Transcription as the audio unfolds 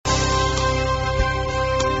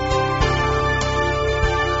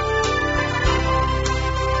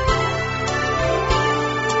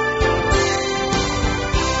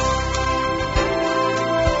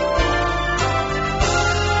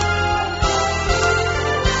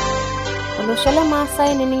Olosho le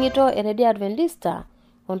Maasai nining'ito eredi Adventista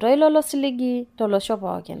ontoilo losiligi tolosho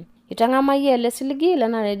pookin. Itang'amayie ele siligi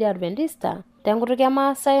lena redi Adventista tenkutuk e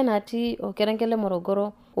Maasai natii orkerenket le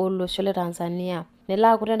Morogoro olosho le Tanzania. Nelo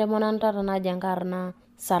aaku tendemona ntata naji enkarna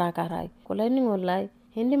Sara Karai. Olainining'oni lai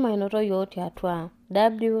indim ainoto yiok tiatua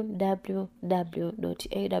www.awr.org.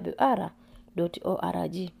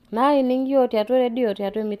 Naa ining yiok tiatua redio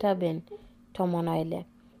tiatua mitaben 16.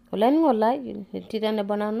 Olainining'oni lai itii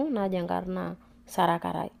tenebo nanu naji enkarna Sara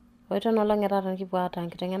Karai. Oito nolong' etata nikipuo aata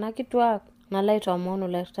nkiteng'ena kituak nalo aitoomon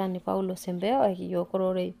olairritani Paulo Sembeo akiyiok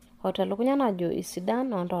ororei otelukunya najo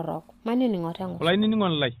isidan ontorrok. Manining'o teng'or.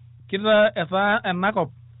 Olainining'oni lai kita etaa enakop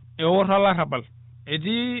eorro olarrabal.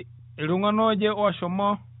 Etii iltung'anak oje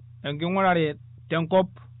oshomo enking'urare tenkop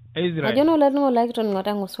e Israel. Ajo naa olainining'oni lai kitoning'o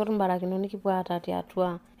teng'or mbarakinot nikipuo aata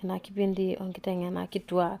tiatua ena kipindi onkiteng'ena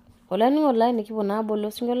kituak. Olainining'oni lai nikipuo naa abolu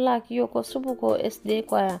osinkolio laaki yiok osupuko SDA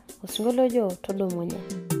Choir osinkolio ojo Todomunye.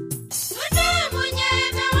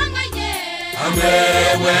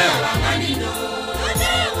 Amewe wanganino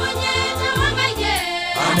Todomunye tawangaye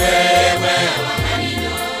Amewe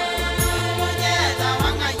wanganino Todomunye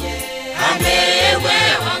tawangaye Amewe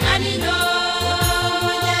wanganino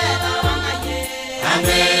Todomunye tawangaye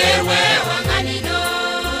Amewe wanganino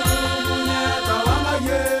Todomunye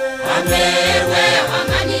tawangaye Amewe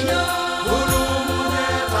wanganino Todomunye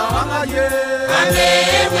tawangaye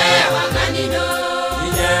Amewe wanganino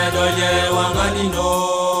Ijedoye wanganino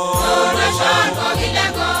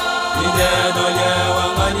Ijedoye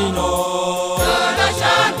wanganino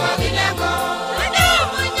Todoshan Bogilengo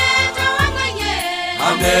Todomunye tawangaye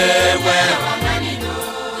Amewe wanganino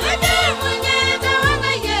Todomunye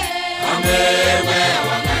tawangaye Amewe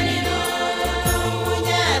wanganino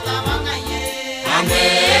Todomunye tawangaye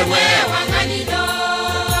Amewe wanganino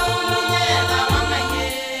Todomunye tawangaye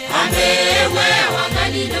Amewe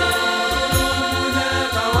wanganino Todomunye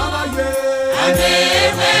tawangaye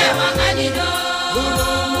Amewe wanganino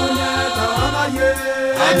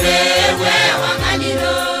Amewe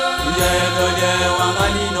wanganino Ijedoye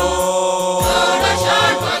wanganino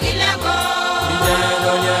Todoshan Bogilengo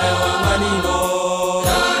Ijedoye wanganino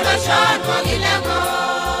Todoshan Bogilengo.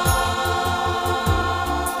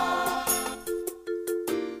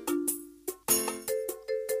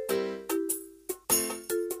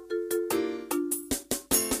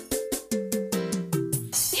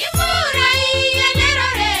 Imurai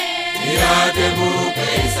yenerore Yadebu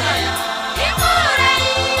Pesaya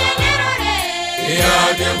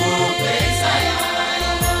Yadebu Pesaya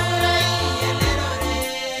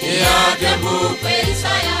Yadebu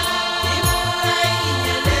Pesaya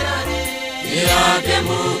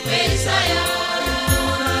Yadebu Pesaya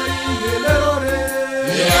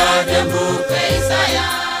Yadebu Pesaya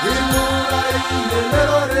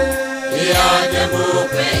Yadebu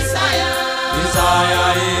Pesaya Isaya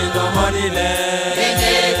indomonile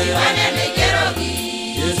Egeti wanele gerogi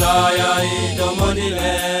Isaya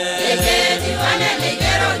indomonile Egeti wanele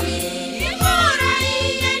gerogi Imurai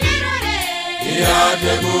yenerore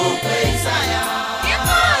Yadebu Pesaya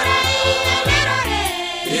Imurai yenerore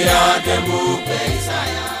Yadebu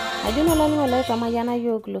Pesaya. Ajono laningo lai tamayana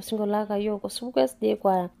yiok losinkolio laka yiok osupuko SDA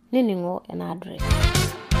Choir nining'o ena address.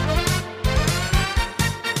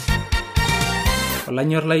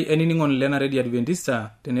 Olanyor lai enining'oni lena redi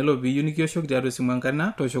Adventista tenelo piiyieu nikioshoki tiatua esimu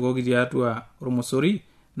enkarna tooshokoki tiatua ormosori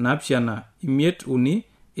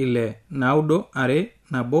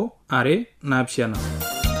 7536921.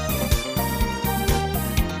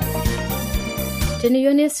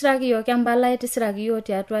 Teniyieu nisiraki yiok empalai tisiraki yiok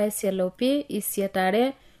tiatua SLOP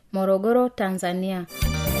 8 Morogoro, Tanzania.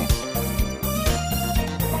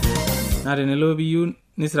 Na tenelo piiyieu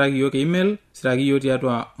nisiraki yiok email siraki yiok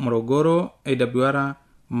tiatua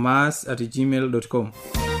morogoro@awr.mas@gmail.com.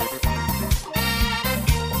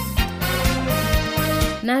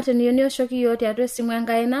 Na teniyieu nioshoki yiok tiatua esimu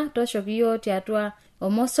enkaina tooshoki yiok tiatua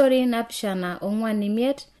ormosori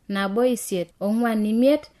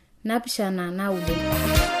 745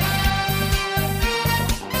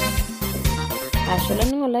 Ashola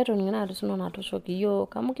ningo lai toning'ina atusuno natoshoki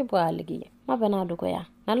yiok amu kipuo aliki mapena dukuya.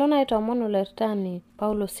 Nalo naitoomon olairritani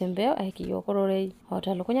Paulo Sembeo aiki yiok ororei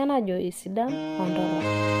otelukunya najo isidan ontorrok.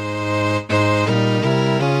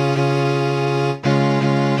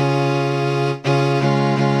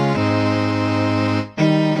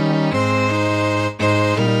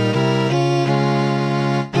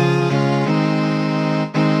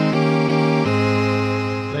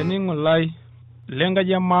 Lai lenga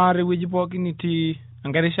jamare wiji pookin itii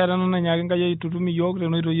enkarishata nanyaaki nkai aitutumi yiok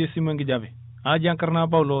tenoitoi esimu enkijape. Aji enkarna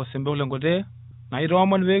Paulo Sembeo lenkote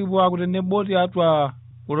naitoomon pee kipuo aaku tenebo tiatua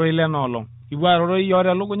ororei lena olong. Kipuo aaroroi yiok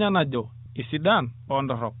telukunya najo isidan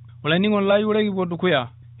ondorok olaningon lai ure kipuo dukuya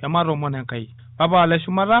ematomon Enkai papa le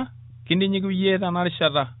shumata kindinyiki yie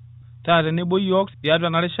tanarishata taa tenebo yiok tiatua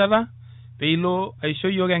narishata peilo aisho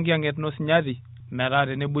yiok enkiyanget nosinyati metaa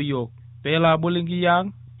tenebo yiok peelo abol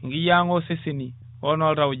inkiyang oseseni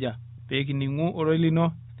onooltauja peekining'u oroi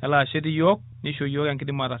lino nelo ashet yiok nisho yiok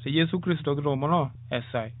enkidimata te Yesu Kristo kitoomono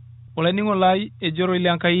esai olaningon lai ejoroi le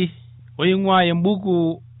Enkai oing'ua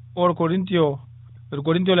embuku orkorintio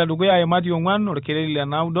le dukuya emati 4 orkereri le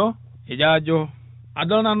 9 ejo ajo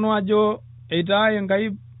adol nanu ajo eitaa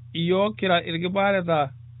Enkai iyiok kira irkipaareta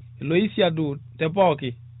iloisiadu te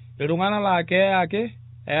pooki iltung'anak laa keeya ake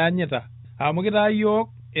eanyita amu kitaa yiok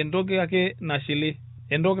entoki ake nashili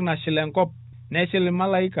entoki nashil enkop neshil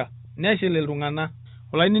imalaika neshil iltung'anak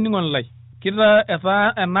olainining'oni lai kita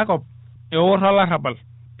etaa enakop eor olarrabal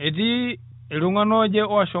etii iltung'anak oje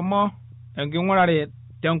oshomo enking'urare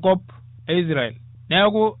tenkop e Israel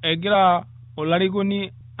neeku egira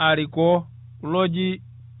olarikoni arikoo kuloji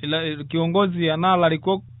kiongozi enaa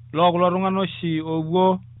larikok loo kulo tung'anak oshi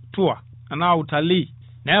opuo tour enaa utalii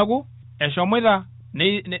neeku eshomoita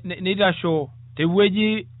neitasho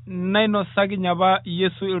tewueji nainosakinye apa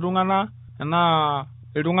Yesu iltung'anak enaa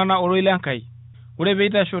iltung'anak oroi le Enkai ore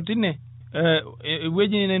peitasho tine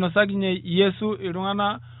ewueji nainosakinye Yesu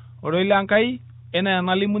iltung'anak oroi le Enkai enaa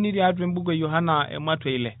enalimuni tiatua embuku e Yohana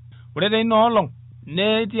ematua 6 ore teina olong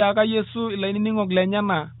netiaka Yesu ilainining'ok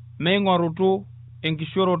lenyana meing'orutu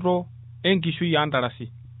enkishoroto enkishui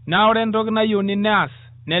antarasi naa ore entoki nayieuni neas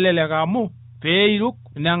nelelek amu peiruk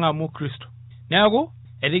neng'amu Kristo neeku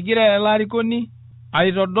etigira ele arikoni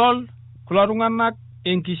aitodol kulo tung'anak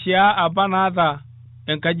enkishaa apa naata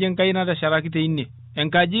enkaji Enkai nateshetaki teine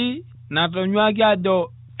enkaji natonyuaki ajo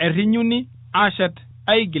errinyuni ashet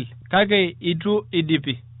aigil kake itu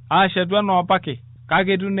idipi ashetu enoopake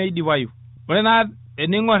kake itu neidipayu ore naa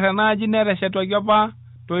ening'or enaaji neteshetuaki apa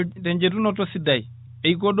tenchetunoto sidai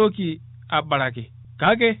eikodoki abaraki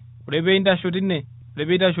kake ore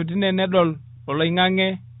peitasho tine nedol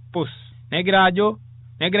oloing'ang'e pus negira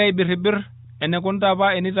aibirribirr enekunta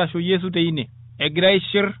apa enitasho Yesu teine egira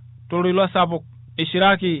aishir toltoilo sapuk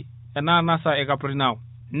ishiraki ena anasa e Kapernao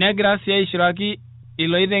negira sii aishiraki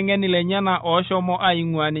iloiteng'eni lenyana ooshomo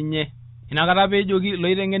aing'ua ninye inakata peejoki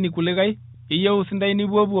iloiteng'eni kulikae iyieu sintai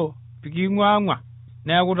nipuopuo piking'uang'ua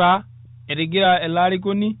neeku taa etigira ele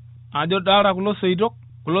arikoni ajo dalta kulo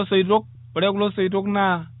soitok ore kulo soitok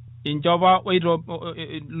naa inchopa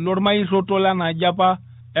lormairroto lenaaji apa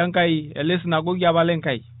Enkai ele sinagogi apa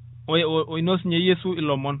lenkai oinos nye Yesu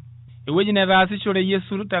ilomon ewueji netaasishore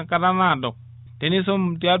Yesu tenkata naado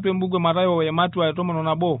tenisom tiatua embuku e Mathayo ematua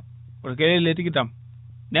 11 orkereri le 20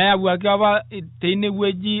 neyawuaki apa teine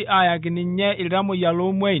wueji aayaki ninye iltamoyia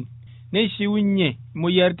loomuain neishiunye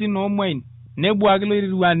imoyiaritin oomuain nebuaki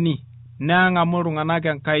loirirwani neng'amu iltung'anak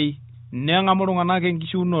Enkai neng'amu iltung'anak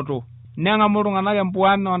enkishiunoto neng'amu iltung'anak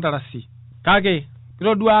empuan ontarasi kake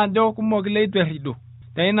kitodua ajo kumok leitu errido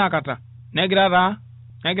teina kata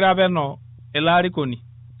negira peno ele arikoni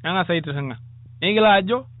neng'as aitirring'a neigila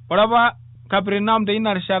ajo ore apa Kapernam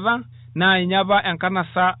teina rishata naa inye apa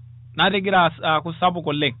enkanasa natigira aaku sapuk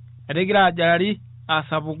oleng etigira ajarari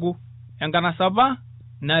asapuku enkanasa apa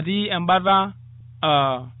natii embata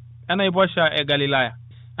enaiposha e Galilaya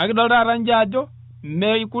akidol taata nje ajo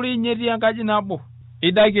mekure inye etii enkaji nabo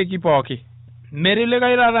idakieki pooki metii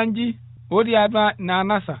likae taata nji otii atua ina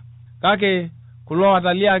anasa kake kulo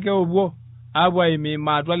watalii ake opuo apuo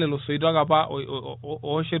aimiima atua lelo soitok apa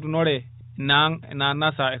ooshetunore ina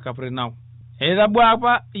anasa e Kapernao eitabua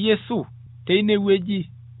apa Yesu teine wueji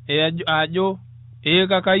ajo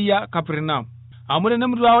kakayia Kapernao amu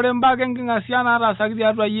tenemutu ore mbaka enking'asia nataasaki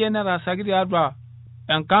tiatua yie netaasaki tiatua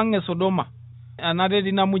enkang' e Sodoma enate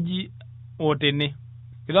tina muji otene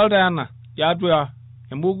kidolta ena tiatua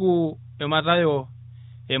embuku e Mathayo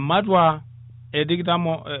ematua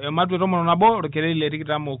 11 orkereri le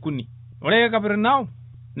 23 ore Kapernao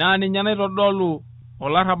naa ninye naitodolu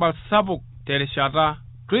olarrabal sapuk terishata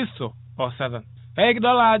Kristo o Satan kake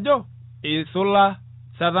kidol ajo isula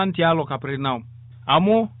Satan tialo Kapernao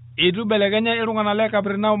amu itu belekenya iltung'anak le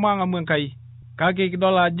Kapernao maang'amu Enkai kake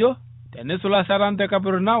kidol ajo tenisula Satan te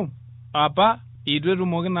Kapernao apa itu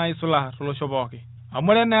etumoki naa isula tolosho pooki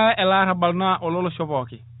amu ore naa ele arrabal naa ololosho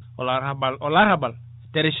pooki olarrabal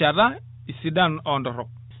terishata isidan ondorrok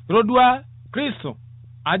itodua Kristo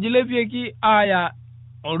ajilepieki aaya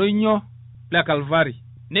oldonyo le Kalvari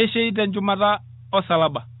neishei tenchumata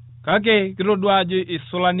osalaba kake kitodua ajo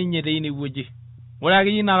isula ninye teine wueji ore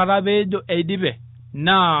ake inakata peejo eidipe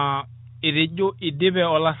naa etejo idipe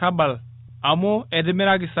olarrabal amu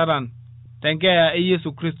etimiraki Satan tenkeeya e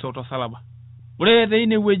Yesu Kristo tosalaba ore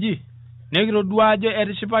teine wueji nekitodua ajo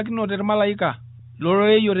etishipakinote irmalaika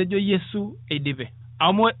loroyo rejo Yesu eidipe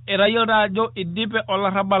amu erayiolo ajo idipe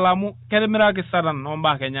olarrabal amu ketimiraki Satan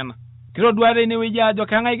ombaa kenyana. Kitodua tenewueji ajo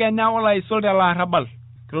keng'ae kenya olaisul tele arrabal.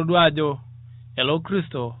 Kitodua ajo elo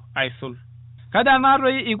Kristo aisul. Kaja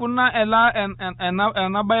naatoi ikuna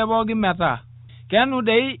ena baye pooki metaa kenu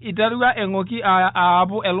dei iterua eng'oki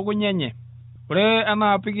aapu elukunya enye. Ore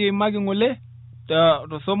ena pikimaki ng'ole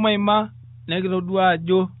tosomoima nekitodua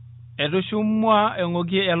ajo etushumua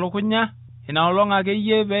eng'oki elukunya ina olong'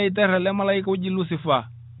 akeyie pee iter ele malaika oji Lucifer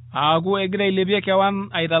aaku egira ailepie kewan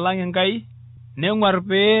aitalang' Enkai neng'uar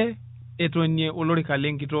pee etonie olorika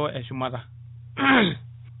lenkitoo eshumata.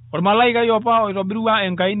 Ormalaikai opa oitobirua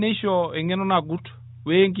Enkai neisho eng'eno nagut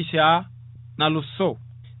wenkishaa nalusoo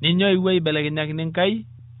ninye oewuo aibelekenyakini Enkai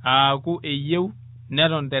aaku eyieu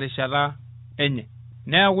neton terishata enye.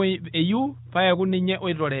 Neeku eyieu paeku ninye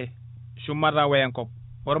oitore shumata wenkop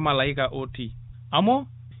ormalaika otii. Amu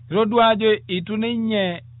kitodua ajo itu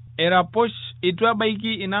ninye eraposh itu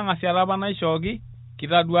ebaiki ina ng'asiata apa naishooki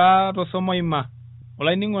kitadua tosomoima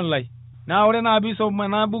olainining'oni lai. Naa ore naa piisoma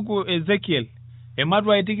ena buku Ezekiel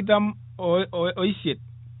ematua 28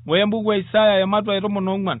 wembuku Isaya ematua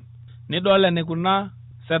 14 nidol enikuna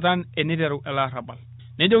Satan eniteru ele arrabal.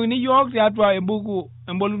 Nejokini yiok tiatua embuku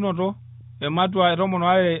embolunoto ematua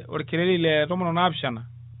 12 orkereri le 17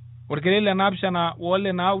 orkereri le 7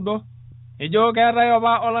 wole 9 ejo keetai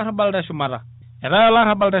apa olarrabal teshumata. Eetai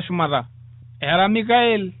olarrabal teshumata. Era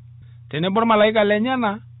Mikael tenebo irmalaika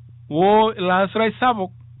lenyana wo ilaasurai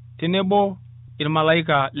sapuk tenebo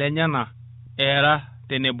irmalaika lenyana era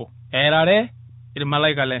tenebo. Erare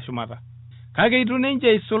irmalaika leshumata. Kake itu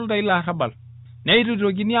ninche isul teilo arrabal. Neitu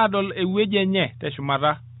itokini adol ewueji enye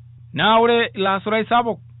teshumata. Naa ore ilaasurai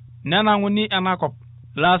sapuk nenang'uni enakop.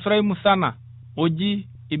 Ilaasurai musana oji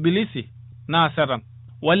Ibilisi naa Satan.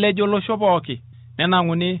 Walejo olosho pooki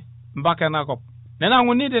nenang'uni mpaka enakop.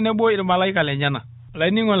 Nenang'uni tenebo irmalaika lenyana.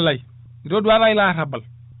 Olainining'oni lai, itodua ilo arrabal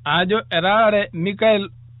ajo eraare Mikael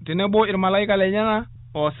tenebo irmalaika lenyana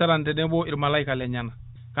o Satan tenebo irmalaika lenyana.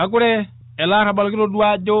 Kakure ele arrabal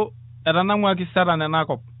kitodua ajo etanang'uaki Satan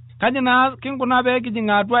enakop. Kaji naa kinkuna pee kijing'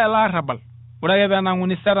 atua ele arrabal? Ore ake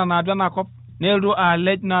peenang'uni Satan atua enakop neeltu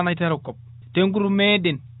alej naa naiteru kop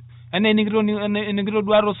tenkurumeeden enaa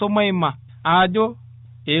enikitodua tosomoima ajo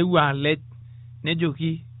eewuo alej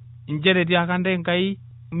nejoki inchere tiaka nte Enkai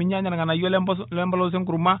minyanya irng'anayio lempolosi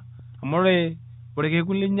enkurma amu ore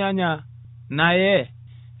orkekun linyanya naye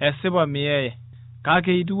esipa miyeye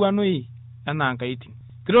kake itiwanoi enaa nkaitin.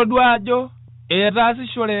 Kitodua ajo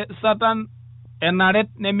etaasishore Satan enaret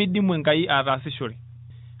nemidimu Enkai ataasishore.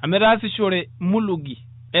 Ametaasishore mulugi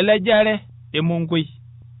elejare emongoi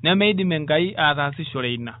nemeidim Enkai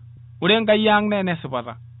ataasishore ina. Ore Enkai ang' naa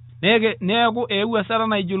enesipata. Neeku eewuo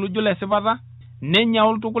Satan aijulujul esipata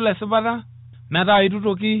nenyau iltukul esipata metaa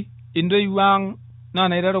itutoki intoiwuo ang' naa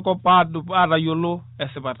naiteru kop atayiolo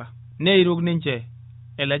esipata. Neiruk ninche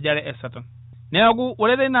elejare e Satan. Neeku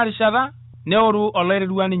ore teina rishata neoru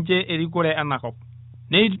olaiterua ninche erikore enakop.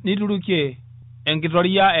 Neiturukie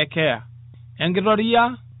enkitoria ekea,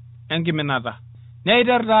 enkitoria enkiminata.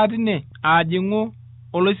 Neiter taa tine aajing'u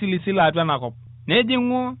oloisilisili atua enakop.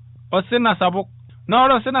 Nejing'u osina sapuk. Naa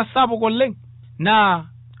ore osina sapuk oleng' naa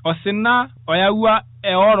osina oyawua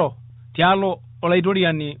eoro tialo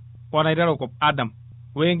olaitoriani onaiteru kop Adam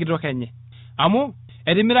wenkitok enye. Amu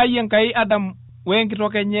etimirayie Enkai Adam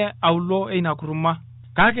wenkitok enye aulo eina kurma.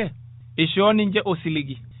 Kake ishoo ninche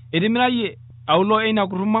osiligi. Etimirayie aulo eina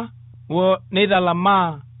kurma wo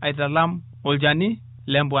neitalamaa aitalam olchani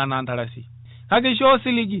lembwana antarasi. Kake ishoo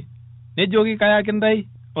osiligi nejoki kayaki ntai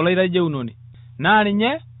olaitajeunoni. Naa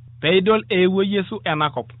ninye peidol eewuo Yesu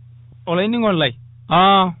enakop. Olainining'oni lai.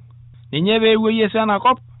 Ninye peewuo Yesu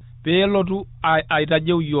enakop peelotu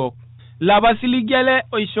aitajeu yiok. Lapa siligi ele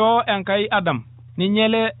oishoo Enkai Adam. Ninye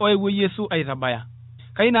ele oewuo Yesu aitabaya.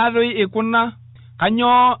 Kai naatoi ikuna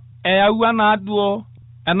kanyoo eyawua naaduo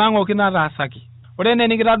enang'oki nataasaki. Ore ene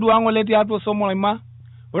nikitadua ng'ole tiatua somoima.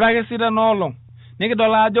 Ore ake sii tenoolong'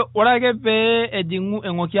 nikidol ajo ore ake pee ejing'u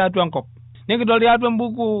eng'oki atua enkop. Nikidol tiatua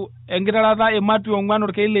embuku enkitarata ematua 4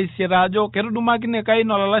 orkeili le 8 ajo ketudumakine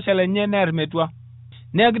Kain olalashe lenye neer metua.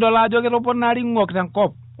 Nekidol ajo ketoponari ng'ok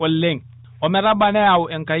tenkop oleng' ometaba neyau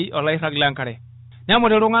Enkai olairrag lenkare.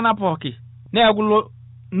 Nemut iltung'anak pooki neeku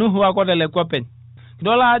Nuhu ake otelekua openy.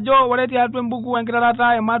 Kidol ajo ore tiatua embuku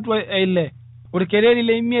enkitarata ematua 6 orkereri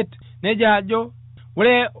le 5 nejo ajo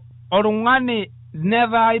ore oltung'ani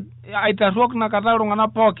netaa aitarruok nakata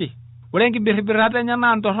iltung'anak pooki. Ore enkibirribirat enye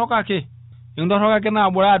naa ntorrok ake. Intorrok ake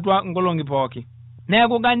naabore atua nkolong'i pooki.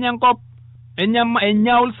 Neeku ganya enkop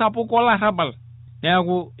enyaul sapuk olarrabal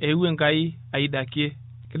neaku eewuo Enkai aidakie.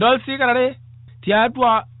 Kidol sii karare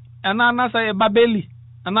tiatua ena nasa e Babeli,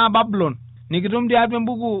 ena Babylon, nikitum tiatua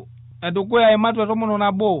embuku edukuya ematua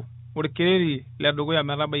 11 orkereri le dukuya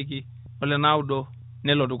metabaiki ole 9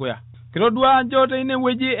 nelo dukuya. Kitodua ajo teine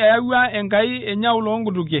wueji eyaua Enkai enyau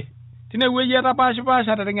loonkutukie. Tine wueji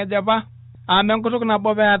etapashipasha teteng'ejapa ame enkutuk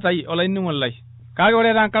nabo peetai olainining'oni lai. Kake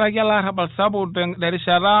ore tenkaraki olarrabal sapuk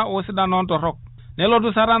terishata oosidan ontorrok,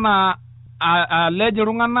 nelotu Satan alej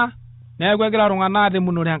iltung'anak, neeku egira iltung'anak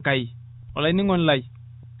aatemunore Enkai. Olainining'oni lai,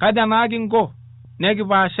 kaja naa kinko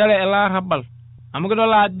nekipaashare ele arrabal? Amu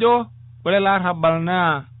kidol ajo ore ele arrabal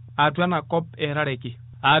naa atua ena kop eerareki.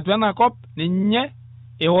 Atua ena kop ninye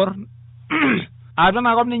eorr atua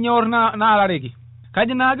ena kop ninye eorr naarareki.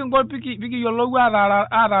 Kaji naa kinko pikiyiolou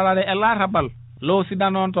atarare ele arrabal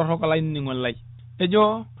loosidan ontorrok olainining'oni lai.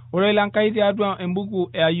 Ejo ore ile Enkai tiatua embuku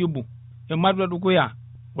e Ayubu ematua dukuya,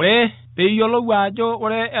 ore peeyiolou ajo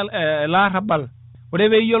ore ele arrabal, ore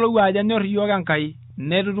peeyiolou ajo enyorr iyiok Enkai,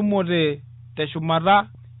 netutumote teshumata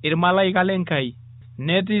irmalaika lenkai,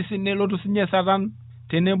 nelotu sinye Satan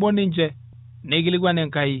tenebo ninche neikilikuan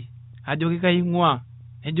Enkai ajoki kai ing'ua,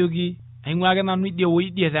 nejoki aing'ua ake nanu idie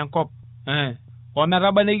woidie tenkop.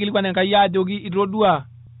 Ometaba neikilikuan Enkai ajoki itodua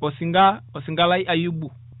osinga lai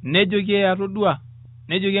Ayubu, nejoki atodua,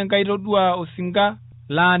 nejoki Enkai todua osinga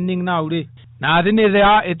laaning' naure. Naa tine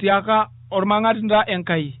etiaka ormang'atinda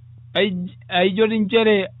Enkai aijo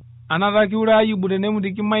tinchere anataki ure Ayubu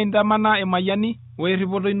tenemutiki maintamana emayiani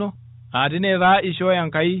werripoto ino. Tine taa ishoo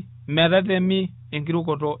Enkai metetemi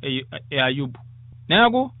enkirukoto e Ayubu.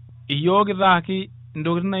 Neeku iyiok itaaki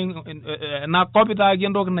intokitin enakop itaaki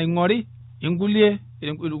entoki naing'ori inkulie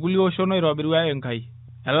oshon oitobirua Enkai.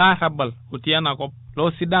 Ele arrabal otii enakop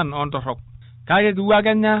loosidan ontorrok. Kake kipuo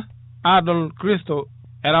Kenya aadol Kristo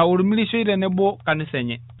era ormilishoi tenebo kanisa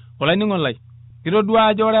enye. Olainining'oni lai, kitodua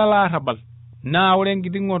ajo ore ele arrabal naa ore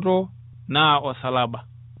enkiting'oto naa osalaba.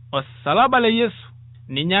 Osalaba le Yesu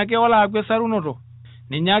ninye ake olaakwa esarunoto,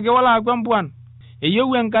 ninye ake olaakwa empuan.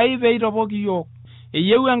 Eyieu Enkai pee itopoki iyiok,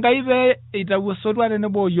 eyieu Enkai pee eitau osotua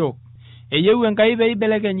tenebo iyiok, eyieu Enkai pee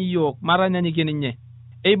ibelekeny iyiok matanyanyukie ninye.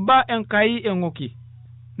 Eiba Enkai eng'oki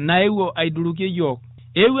naewuo aidurukie iyiok.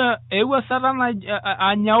 Eewuo Satan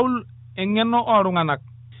anyaul eng'eno ooltung'anak,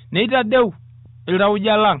 neitadeu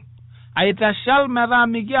iltauja lang', aitashal metaa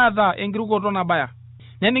mikiata enkirukoto nabaya,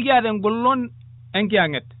 nemikiata engolon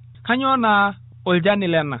enkiyang'et. Kanyoo naa olchani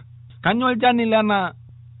lena? Kanyoo olchani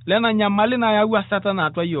lena nyamali nayaua Satan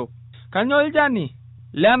atua iyiok? Kanyoo olchani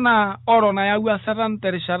lena oro nayaua Satan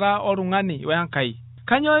terishata oltung'ani wenkai?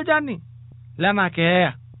 Kanyoo olchani lena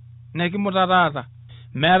keeya nekimuta taata?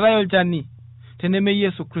 Meetai olchani teneme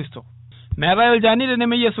Yesu Kristo. Meetai olchani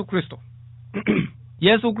teneme Yesu Kristo.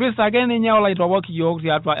 Yesu Kristo ake ninye olaitopok iyiok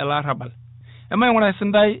tiatua ele arrabal. Emaing'ura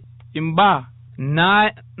sintai imbaa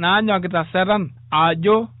naanyokita Satan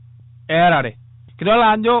ajo eerare. Kidol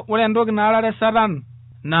ajo ore entoki naarare Satan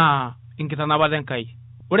naa inkitanapata Enkai.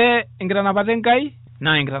 Ore inkitanapata Enkai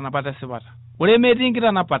naa inkitanapata esipata. Ore metii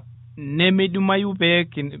inkitanapat nemeidimayu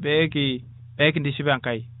peekintiship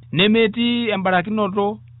Enkai. Nemetii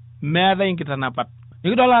embarakinoto meetai inkitanapat.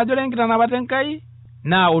 Nikidol ajo ore enkitanapata Enkai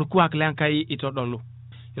naa orkuak lenkai itodolu.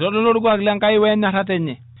 Itodolu orkuak lenkai wenyorrata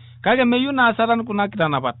enye. Kake meyieu naa Satan kuna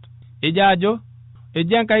kitanapat. Ejo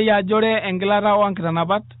Enkai ajo ore engilata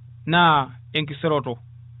oonkitanapat naa enkisiroto.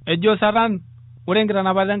 Ejo Satan ore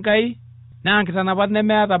enkitanapata Enkai naa enkitanapat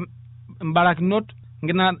nemeeta imbarakinot,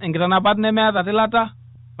 enkitanapat nemeeta tilata.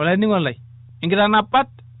 Olainining'oni lai, enkitanapat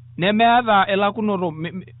nemeeta elakunoto,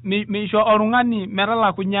 misho oltung'ani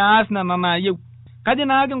metalakunye aas nena naayieu. Kaji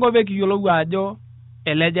naa kinko pee kiyiolou ajo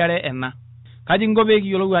elejare ena? Kaji kinko pee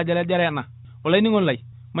kiyiolou ajo elejare ena? Olainining'oni lai,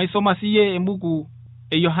 maisoma siyie embuku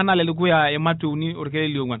e Yohana lelekuya ematua 3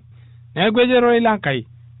 orkereri 4. Neeku ejoito ile Enkai,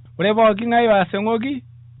 ore pooking'ae oaseng'oki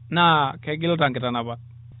naa kegilita nkitanapat.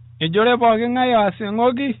 Ejo ore pooking'ae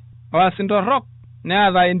oaseng'oki oas intorrok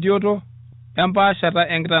neeta entioto empaashata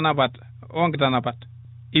onkitanapat.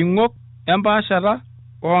 Ing'ok empaashata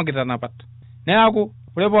onkitanapat. Neeku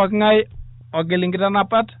ore pooking'ae ogil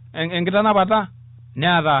enkitanapata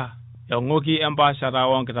neeta eng'oki empaashata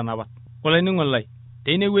onkitanapat. Olainining'oni lai,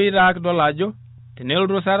 teine wueji taa kidol ajo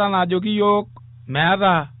tenelotu Satan ajoki iyiok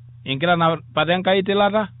meeta enkitanapata Enkai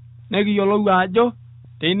tilata, nekiyiolou ajo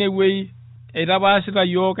teine wueji eitapaashita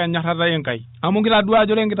iyiok enyorrata Enkai. Amu kitadua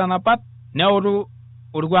ajo ore enkitanapat neutu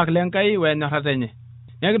orkuak lenkai wenyorrata enye.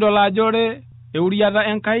 Nekidol ajo ore euriata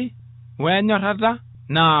Enkai wenyorrata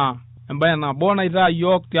naa embaye nabo naitaa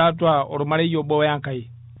iyiok tiatua ormarei obo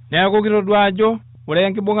wenkai. Neeku kitodua ajo ore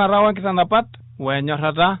enkibung'ata onkitanapat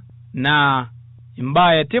wenyorrata naa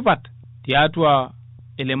imbaa etipat tiatua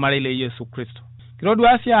ele marei le Yesu Kristo.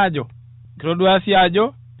 Kitodua si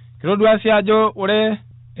ajo ore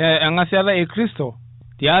engasiata e Kristo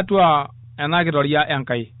tiatua ena kitoria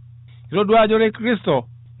Enkai. Kitodua ajo ore Kristo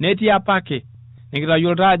netii apake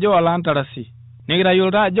nikitayiolta ajo olantarasi,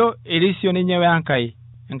 nikitayiolta ajo erisio ninye we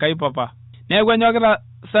Enkai Papa. Neeku enyokita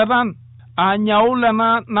Satan anyaul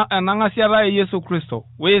ena ngasiata e Yesu Kristo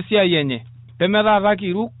we esiai enye pemetaata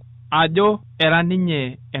kiruk ajo era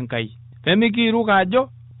ninye Enkai, pemikiruk ajo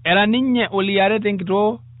era ninye oliare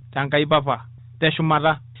tenkitoo Enkai Papa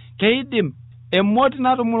teshumata. Keidim emoti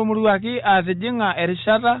natumurumuruaki atijinga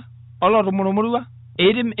erishata olotumurumurua,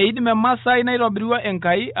 eidim emasai naitobirua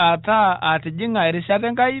Enkai ataa atijinga erishata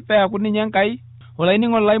Enkai peeku ninye Enkai.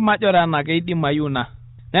 Olainingo lai majora na keidimayu ina.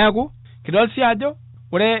 Neeku kidol si ajo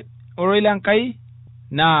ore oroi Enkai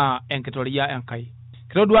na enkitoria Enkai.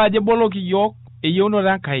 Kitodua ajo boloki yiok eyieunoto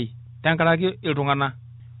Enkai tenkaraki iltung'ana.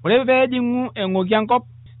 Ore pee ejing'u eng'oki enkop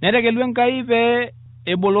netegelu Enkai pee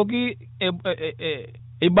eboloki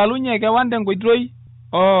eibalunye kewan tenkoitoi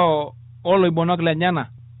oloibonok lenyana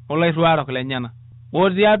oloirruarok lenyana.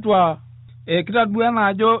 Tiatua kitadua na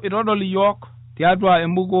ajo itodol yiok tiatua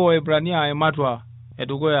embuku Ebrania ematua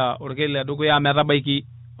edukuya orkeli edukuya metabaiki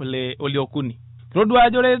oliokuni. Kitodua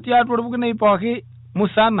ajo ore tiatua orpukunei pooki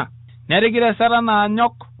musana netikira Satan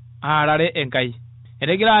anyok aarare Enkai.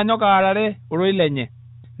 Etikira anyok aarare oroi lenye.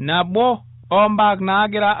 Nabo ombaak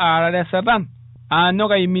naagira aarare Satan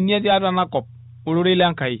anyok aiminie tiatua enakop ororei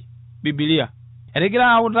Enkai Biblia.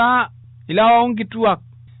 Etikira autaa ilewa onkituak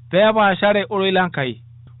peepaashare ororei Enkai.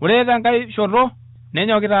 Ore tenkai shoto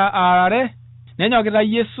nenyokita aarare, nenyokita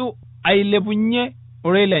Yesu ailepunye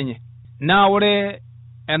ororei lenye. Na ore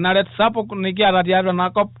enaret sapuk nikiata tiatua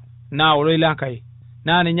enakop na ororei Enkai.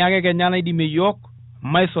 Na ninye ake Kenya naidimie yiok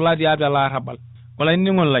maisula tiatua larabal.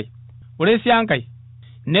 Olainining'oni lai. Ore si Enkai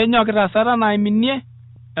nenyokita Satan aiminie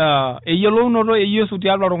eyiolounoto e Yesu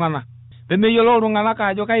tiatua iltung'ana. Pemeyiolou iltung'anak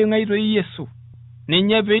ajo kaing'ai toi Yesu.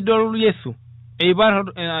 Ninye peidol Yesu. Eipar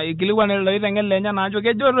ikilikuan iloiteng'en lenye ajo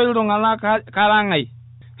kejo toi iltung'anak karang'ai.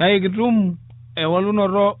 Kake kitum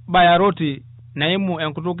ewolunoto bayaroti naimu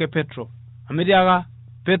enkutuk e Petro. Amitiaka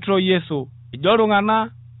Petro Yesu. Ejo iltung'ana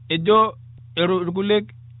ejo irkuliek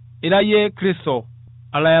irayie Kristo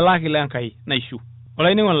alaelaki Enkai naishu.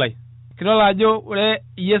 Olainining'oni lai. Kidol ajo ore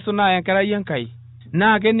Yesu naa enkerai Enkai.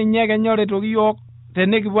 Naa keninye kenyoretoki yiok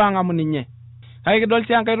tenikipuo ang'amu ninye. Kake kidol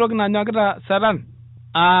si enkai toki nanyokita Satan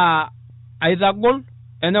aitagol,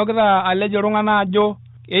 enyokita alej iltung'ana ajo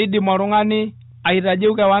keidim oltung'ani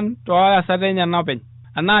aitajeu kewan toasat enyenak openy.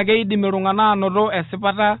 Anaa keidim iltung'ana anoto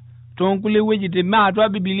esipata toonkulie wuejitin mee atua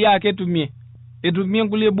Biblia ake etumie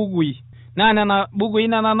nkulie bukui. Naa nena bukui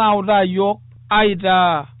nena nautaa yiok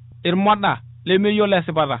aitaa irmoda lemeyiolo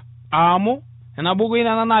esipata. Amu nena bukui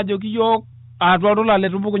nena naajoki yiok atua iltula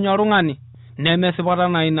letupukunye oltung'ani nemesipata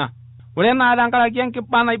naa ina. Ore naa tenkaraki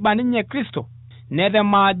enkiba naiba ninye Kristo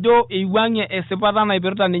netema ajo eiwuang'ie esipata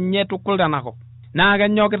naipirta ninye tukul tenakop. Naa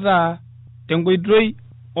kenyokita tenkoitoi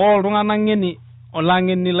oltung'ana ng'eni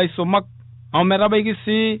olang'eni laisumak ometabaiki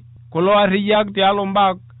sii kulo arriyiak tialo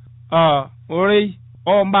mbaak orei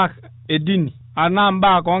ombaak edini anaa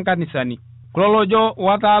mbaak onkanisani. Kulo lojo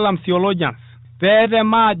wataalam theologians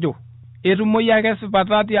peetema ajo etumoi ake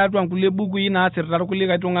esipata tiatua nkulie bukui naasirta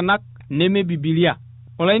irkulie tung'anak neme Biblia.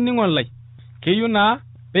 Olainining'oni lai, keyieu naa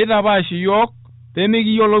peitapaash yiok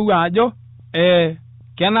peemikiyiolou ajo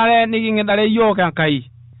kenare niking'idare yiok Enkai.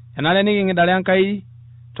 Enare niking'idare Enkai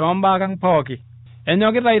toombaak ang' pooki.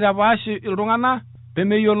 Enyokita aitapaash iltung'ana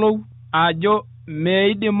pemeyiolou ajo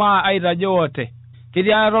meidim aitajeu ote.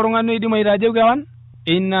 Ketii ake oltung'ani oidim aitajeu kewan,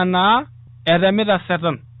 ina naa etemita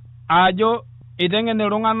Satan ajo iteng'en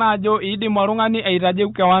iltung'ana ajo idim oltung'ani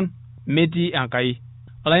aitajeu kewan metii Enkai.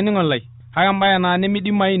 Olainining'oni lai, kake embaye naa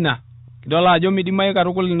nemeidimayu ina. Kidol ajo midimayu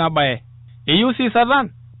katukul ina baye. Eyieu si Satan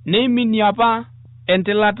neiminie apa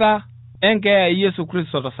entilata enkeeya e Yesu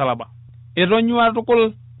Kristo tosalaba. Etonyua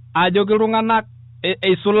tukul ajoki iltung'anak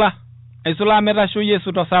eisula metasho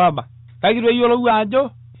Yesu tosalaba. Kake itu eyiolou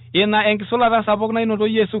ajo ina enkisulata sapuk nainoto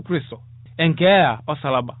Yesu Kristo, enkeeya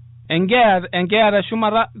osalaba. Enkeeya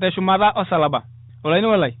teshumata osalaba.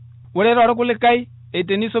 Olainining'oni lai, ore toorkulikae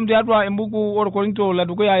tenisom tiatua embuku orkorinto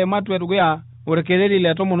ledukuya ematua edukuya orkereri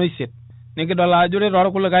le 18 nikidol ajo ore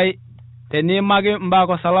toorkulikae teniimaki mbaak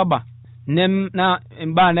osalaba na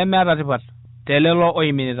imbaa nemeeta tipat telelo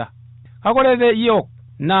oiminita. Kake ore te yiok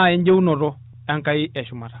naa enjeunoto Enkai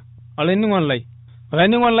eshumata.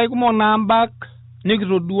 Olainining'oni lai kumok naa mbaak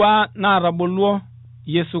nikitodua naataboluo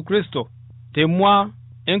Yesu Kristo temua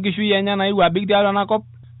enkishui enye naewuo abik tiatua enakop,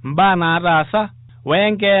 mbaa naataasa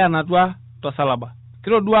wenkeeya natua tosalaba.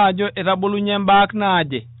 kitodua ajo etabulunye mbaak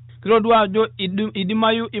naaje, kitodua ajo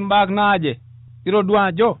idimayu imbaak naaje, kitodua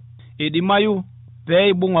ajo idimayu pee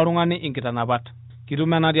ibung oltung'ani inkitanapat.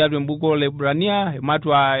 Kitum ena tiatua embuku olaibrania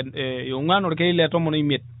ematua ong'uan orkei le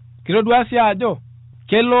 15. Kitodua sii ajo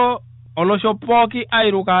kelo olosho pooki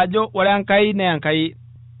airuka ajo ore Enkai naa Enkai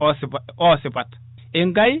oosipat,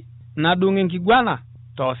 Enkai nadung enkiguana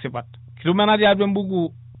toosipat. Kitum ena tiatua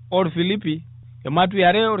embuku orfilipi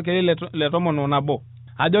ematua 2 orkei le 11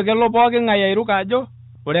 ajo kelo pooki ng'ae airuka ajo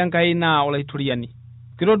ore Enkai naa olaitoriani.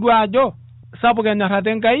 Kitodua ajo sapuk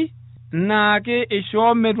enyorrata Enkai naake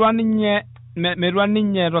ishoo metua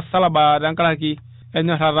ninye tosalaba tenkaraki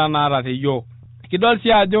enyorrata naata teyiok. Kidol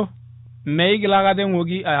sii ajo meigil aikata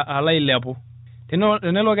eng'oki alo ailepu.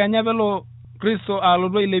 Tenelo kenya pelo Kristo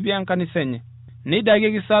alotu ailepie enkanisa enye,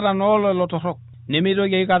 neidakieki Satan olelo torrok,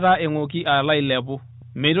 nemeitoki aikata eng'oki alo ailepu,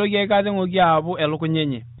 meitoki aikata eng'oki aapu elukunya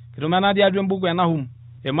enye. Kitum ena tiatua embuku Nahum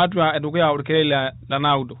ematua edukuya orkei le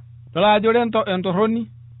 9. Tolo ajo ore entorroni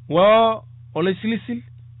oloisilisil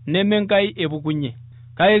neme Enkai epukunye,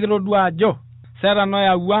 kake kitodua ajo Satan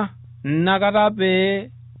oyawua nakata pee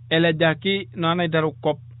elejaki naiteru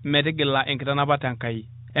kop metigila enkitanapata Enkai.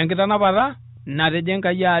 Enkitanapata natejo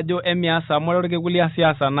Enkai ajo emiasa amu ore orkekun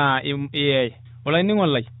liasiasa naa iyeye.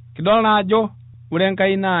 Olainining'oni lai, kidol naa ajo ore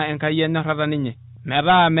Enkai naa Enkai enyorrata ninye,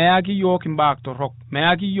 metaa meyaki yiok imbaak torrok,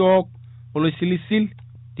 meyaki yiok oloisilisil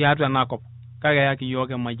tiatua enakop, kake eyaki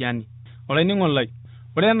yiok emayiani. Olainining'oni lai,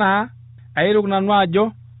 ore naa airuk nanu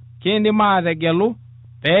ajo kiindim aategelu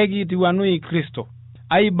pee kitiwanui Kristo,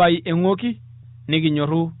 aibai eng'oki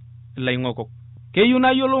nikinyorru ilaing'okok. Keyieu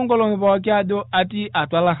nayiolou nkolong'i pooki ajo atii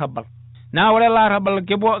atua larrabal, naa ore larrabal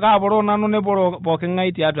kaaporoo nanu neporoo pooki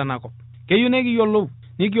ng'ae tiatua enakop. Keyieu nekiyiolou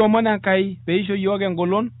nikiomon Enkai pee isho yiok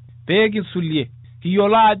engolon pee kisulie,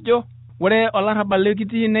 kiyiolo ajo ore olarrabal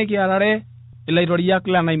likitii nekiarare ilaitoriak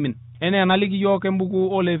lenaimin, enaa enaliki yiok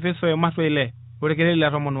embuku olefeso ematua 6 orkei le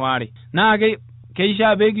 12. Naa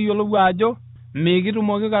keishaa pee kiyiolou ajo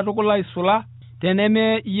mikitumoki katukul aisula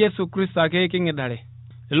teneme Yesu Kristo ake king'idare,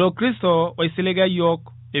 ilo Kristo oisiliga yiok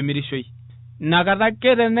emirishoi. Nakata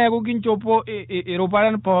ake teneeku kinchopo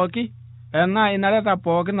iruparen pooki enaa inareta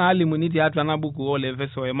pooki naalimuni tiatua ena buku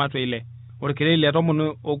olefeso ematua 6 orkei le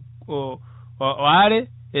 12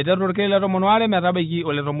 eiteru orkei le 12 metabaiki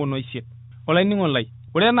ole 18. Olainining'oni lai,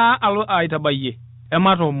 ore naa alo aitabayie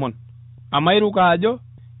ematomon ama iruka ajo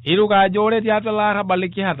ore tiatua larrabal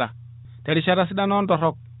likiata terishata sidan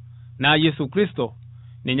ontorrok naa Yesu Kristo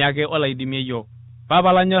ninye ake olaidimie yiok.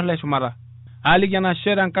 Papa lanyorr le shumata, aliki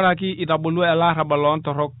enashe tenkaraki itabolo ele arrabal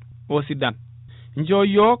ontorrok osidan. Nchoo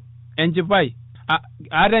yiok enchipai,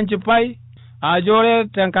 aata enchipai ajo ore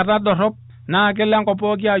tenkata dorrop naa kelo enkop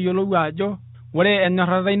pooki ayiolou ajo ore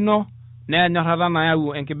enyorrata ino naa enyorrata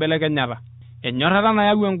nayau enkibelekenyata, enyorrata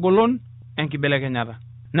nayau engolon enkibelekenyata.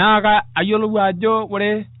 Naa ayiolou ajo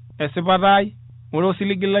ore esipata ai, ore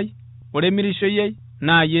osiligi lai, ore emirishoi ai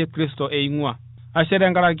naa Yesu Kristo eing'ua. Ashe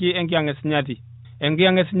tenkaraki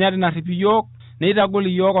enkiang'esinyati narrip yiok, neitagol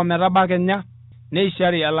yiok ometaba Kenya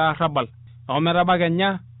neishari ele arrabal, ometaba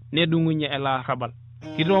Kenya nedung'unye ele arrabal.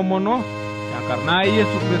 Kitoomono tenkarna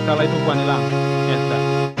Yesu Kristo olaitukuani lang'. Esa.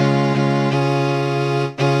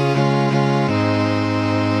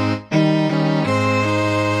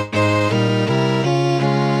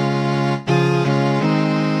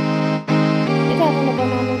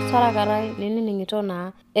 Sarakarai ninining'ito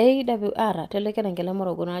naa AWR telekerenke le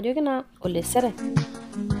Morogoro ajoki naa olesere.